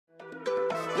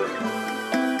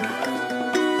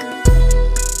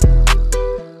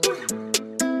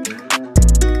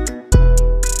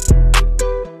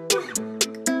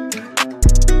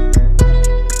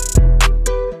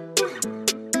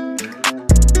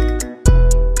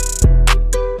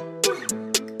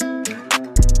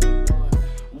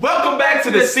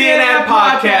back to the CNN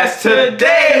podcast.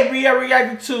 Today we are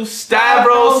reacting to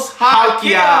Stavros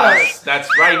Halkias. That's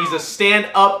right, he's a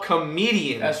stand-up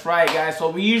comedian. That's right, guys.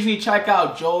 So we usually check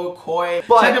out Joe Coy,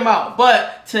 check him out.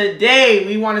 But today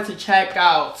we wanted to check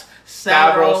out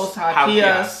Stavros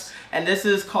Halkias. And this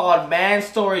is called Man's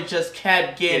Story Just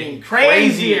Kept Getting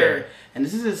Crazier. And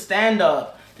this is his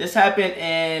stand-up. This happened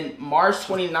in March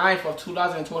 29th of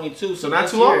 2022. So not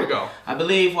too long ago. I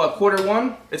believe, what,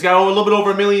 Q1? It's got a little bit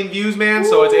over 1 million views, man. Ooh.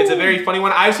 So it's a very funny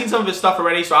one. I've seen some of his stuff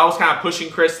already, so I was kind of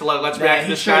pushing Chris to let's react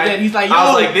to this guy. Did. He's like, yo,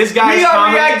 I was like, this guy's we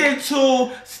are reacting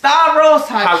to Stavros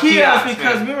Halkias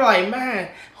because man. We were like, man.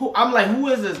 I'm like, who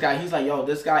is this guy? He's like, yo,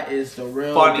 this guy is the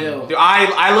real deal. Dude,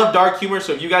 I love dark humor,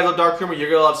 so if you guys love dark humor, you're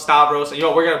gonna love Stavros. And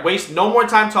we're gonna waste no more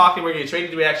time talking. We're gonna get straight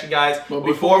into the reaction, guys. But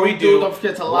before we do, don't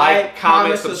forget to like,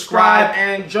 comment, subscribe,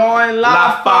 and join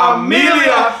La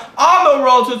Familia on the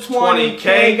road to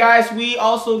 20K, guys. We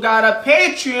also got a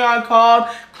Patreon called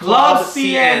Club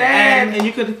CNN, and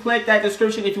you can click that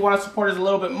description if you want to support us a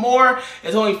little bit more.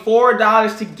 It's only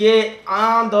 $4 to get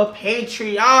on the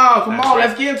Patreon. Come on,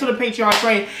 let's get into the Patreon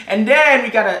train. And then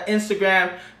we got an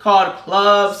Instagram called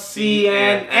Club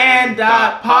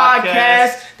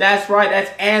CNN.podcast. That's right,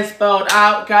 that's "and" spelled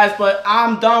out, guys. But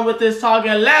I'm done with this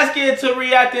talking. Let's get to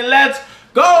reacting. Let's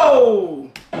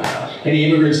go. Any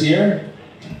immigrants here?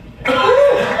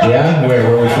 Yeah? Where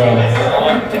are we from?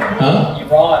 Huh?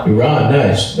 Iran,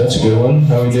 nice. That's a good one.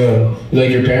 How we doing? You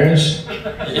like your parents?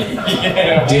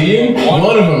 Yeah. Do you?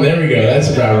 One of them, there we go. That's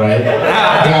about right.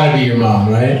 Gotta be your mom,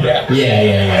 right?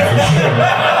 Yeah.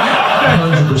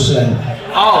 100%.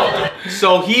 Oh,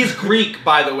 so he's Greek,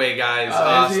 by the way, guys.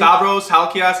 Stavros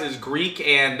Halkias is Greek,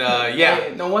 and yeah.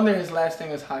 Hey, no wonder his last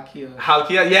name is Halkias.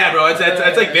 Halkias, yeah, bro. It's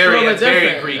like very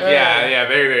Greek. Yeah,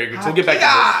 very Greek. So we'll get back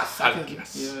to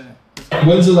this. Yeah.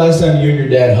 When's the last time you and your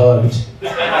dad hugged?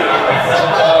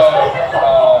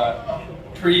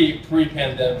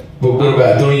 Pre-pandemic. But what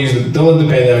about, don't let the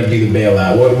pandemic be the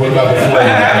bailout. What about before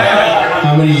that?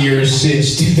 How many years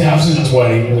since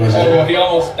 2020 was it? Well, he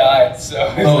almost died,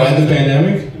 so. Oh, at the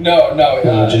pandemic? No.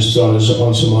 Just on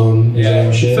some own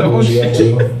shit. So what was he up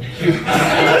to? He's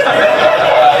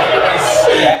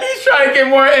trying to get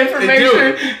more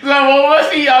information. Like, what was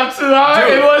he up to?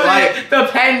 Dude, it wasn't like, the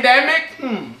pandemic.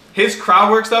 His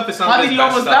crowd work stuff is something. How did he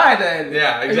almost die then?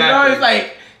 Yeah, exactly. You know, it's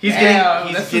like. He's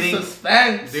getting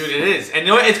suspense. Dude, it is. And you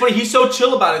know what? It's funny. He's so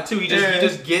chill about it too. He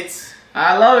just gets.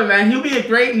 I love it, man. He'll be a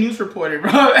great news reporter,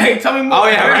 bro. Hey, tell me more. Oh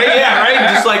yeah, right. Yeah,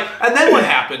 right. Just like, and then what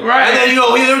happened? Right. And then he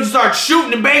would start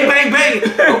shooting and bang.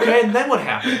 Okay, and then what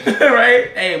happened?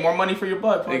 Right. Hey, more money for your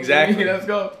butt. Folks. Exactly. Let's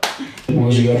go. What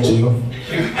was he up to?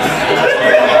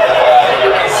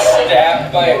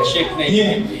 Stabbed by a chick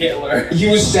named Hitler. He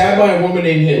was stabbed by a woman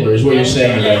named Hitler, is what you're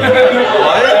saying.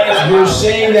 What? You're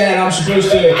saying that, and I'm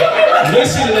supposed to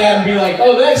listen to that and be like,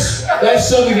 oh, that's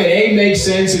something that A, makes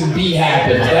sense, and B,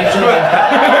 happens. That's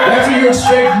what you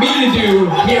expect me to do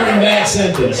hearing that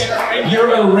sentence.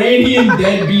 Your Iranian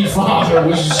deadbeat father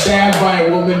was stabbed by a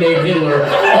woman named Hitler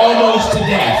almost to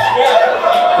death.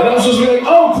 And I'm supposed to be like,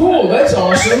 oh, cool, that's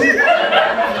awesome.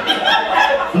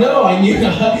 No, I knew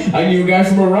a guy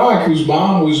from Iraq whose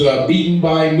mom was beaten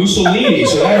by Mussolini,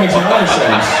 so that makes a lot of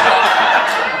sense.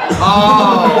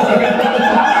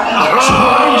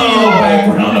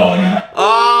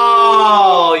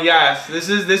 Oh, yes. This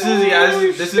is yeah.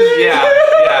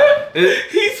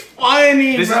 He's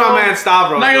funny. This is my man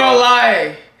Stavros. Not gonna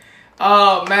lie.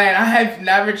 Oh man, I have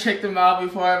never checked him out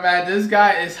before, man. This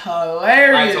guy is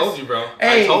hilarious. I told you, bro.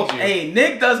 Hey, I told you. Hey,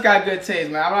 Nick does got good taste,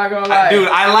 man. I'm not gonna lie. Dude,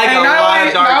 I like a lot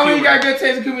of dark humor. Not only got good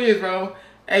taste in comedians, bro.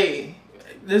 Hey,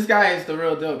 this guy is the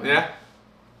real deal, man. Yeah.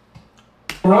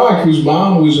 Iraq, whose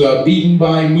mom was beaten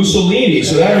by Mussolini,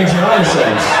 so that makes a lot of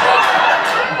sense.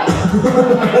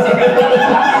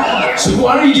 So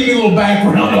why don't you give me a little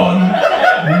background on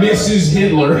Mrs.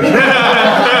 Hitler?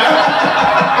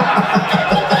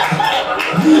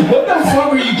 What the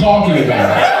fuck are you talking about?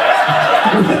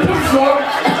 What the fuck?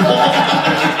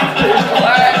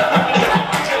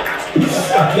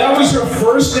 That was her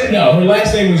first name? No, her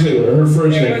last name was Hitler. Her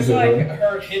first name was Hitler. It was like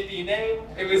her hippie name.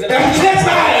 It was That's not it.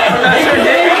 That's her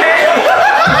name.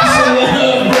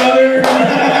 Brother.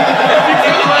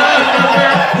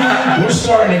 We're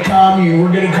starting a commune.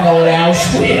 We're going to call it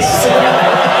Auschwitz.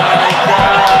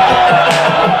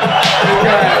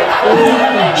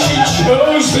 She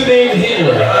chose the name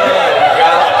Hitler.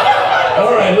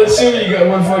 Alright, let's see what you got.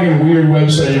 One fucking weird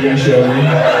website you're gonna show me.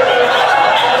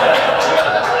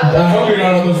 I hope you're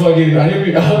not on the fucking. I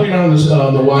hope you're not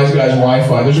on the Wise Guys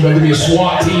Wi-Fi. There's about to be a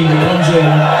SWAT team that comes in.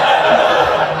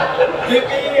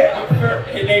 Hippie,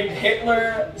 named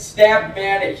Hitler stabbed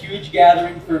man at huge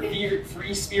gathering for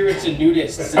free spirits and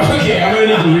nudists. Okay, I'm gonna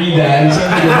need to read that. It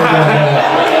sounds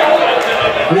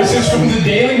like this is from the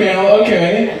Daily Mail.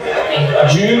 Okay,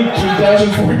 June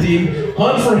 2014.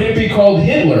 Hunt for hippie called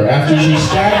Hitler after she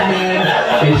stabbed man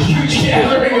at huge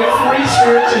gathering of free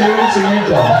spirits and nudists in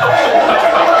Utah.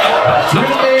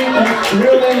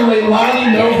 Real name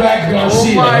Leilani Novak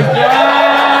Garcia. Oh my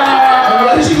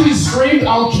God. Allegedly screamed,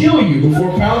 "I'll kill you,"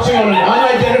 before pouncing on an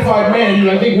unidentified man who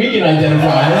I think we can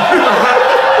identify.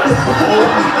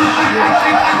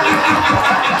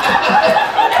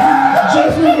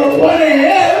 Just before 1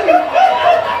 a.m.,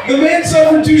 the man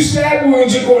suffered 2 stab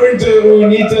wounds according to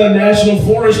Unita National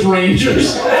Forest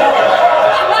Rangers.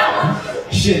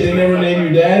 Shit, they never named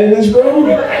your dad in this, bro?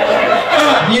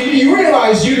 You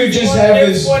realize you could just have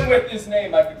this... one with his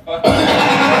name I could fuck.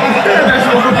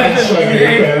 That's fucking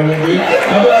incredible, dude.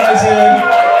 How about I said...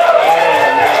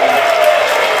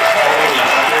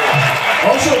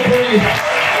 Also,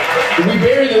 we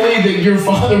buried the lead that your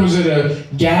father was at a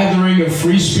gathering of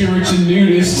free spirits and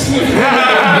nudists.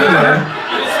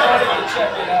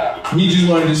 He just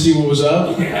wanted to see what was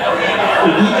up.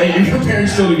 Hey, your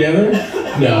parents still together?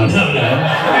 No.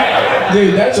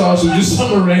 Dude, that's awesome. Just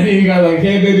some random guy like,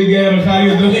 "Hey, baby girl, how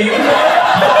you doing?"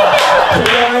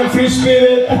 "I'm free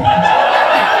spirit."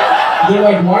 They're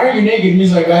like, "Why are you naked?"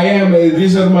 He's like, "I am.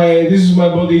 This is my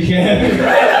body hair."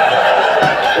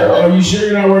 "Are you sure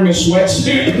you're not wearing a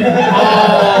sweatsuit?"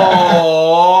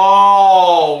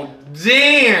 Oh,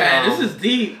 damn. Man, this is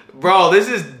deep. Bro, this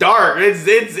is dark. It's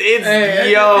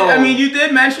yo. I mean, you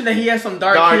did mention that he has some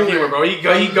dark humor, bro. He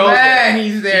goes man, there.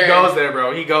 he's there. He goes there,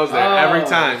 bro. He goes there every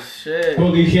time. Shit.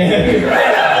 Body hair.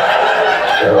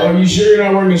 "Are you sure you're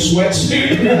not wearing a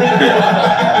sweatsuit?"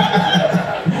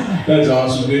 That's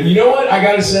awesome, dude. You know what? I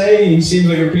gotta say, he seems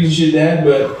like a piece of shit dad,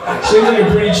 but seems like a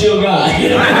pretty chill guy.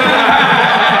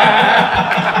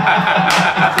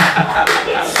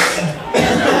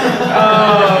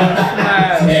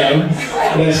 Damn,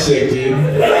 that's sick, dude.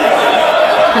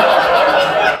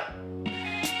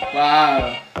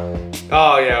 Wow.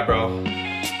 Oh yeah, bro.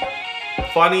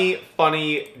 Funny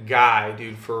guy,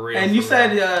 dude, for real. And you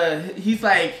said he's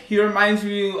like, he reminds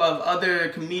you of other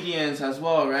comedians as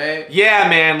well, right? Yeah,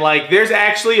 man. Like, there's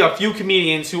actually a few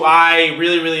comedians who I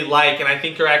really like, and I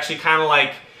think are actually kind of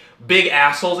like big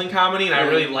assholes in comedy, and I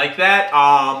really like that.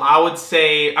 I would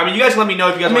say, I mean, you guys let me know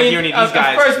if you guys want to hear any of these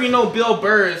guys. First, we know Bill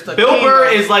Burr is the Bill king Burr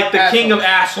of is like the assholes. king of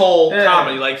asshole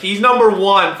comedy. Like, he's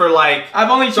 #1 for like.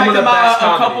 I've only some checked of the him out best a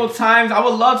comedy. couple times. I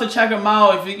would love to check him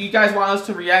out if you guys want us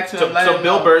to react to him. So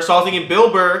Bill Burr. So I was thinking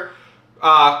Bill Burr,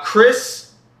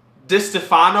 Chris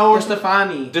DiStefano or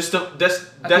DiStefani.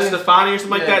 DiStefani or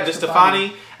something like that.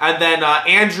 DiStefani. And then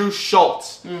Andrew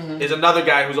Schultz is another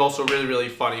guy who's also really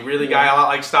funny. Really guy a lot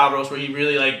like Stavros, where he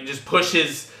really like just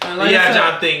pushes the edge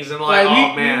on things and like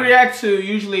oh man. We react to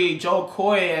usually Joe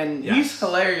Coy and he's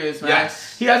hilarious, man.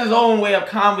 Yes. He has his own way of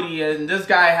comedy, and this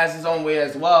guy has his own way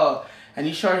as well. And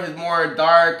he showed his more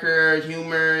darker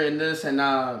humor in this, and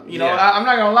you know, I'm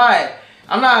not gonna lie.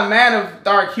 I'm not a man of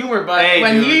dark humor, but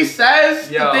when he says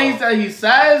the things that he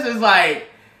says, is like,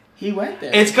 he went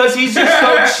there. It's because he's just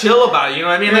so chill about it, you know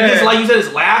what I mean? Like, like you said,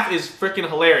 his laugh is freaking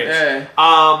hilarious.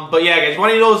 But yeah, guys, you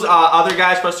want any of those other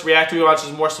guys for us to react to? We want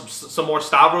some more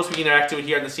Stavros we can interact with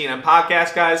here in the CNN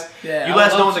podcast, guys. You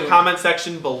let us know in the comment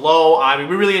section below. I mean,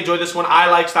 we really enjoyed this one.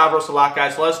 I like Stavros a lot,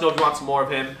 guys. So let us know if you want some more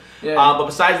of him. But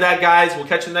besides that, guys, we'll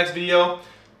catch you in the next video.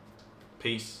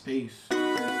 Peace. Peace.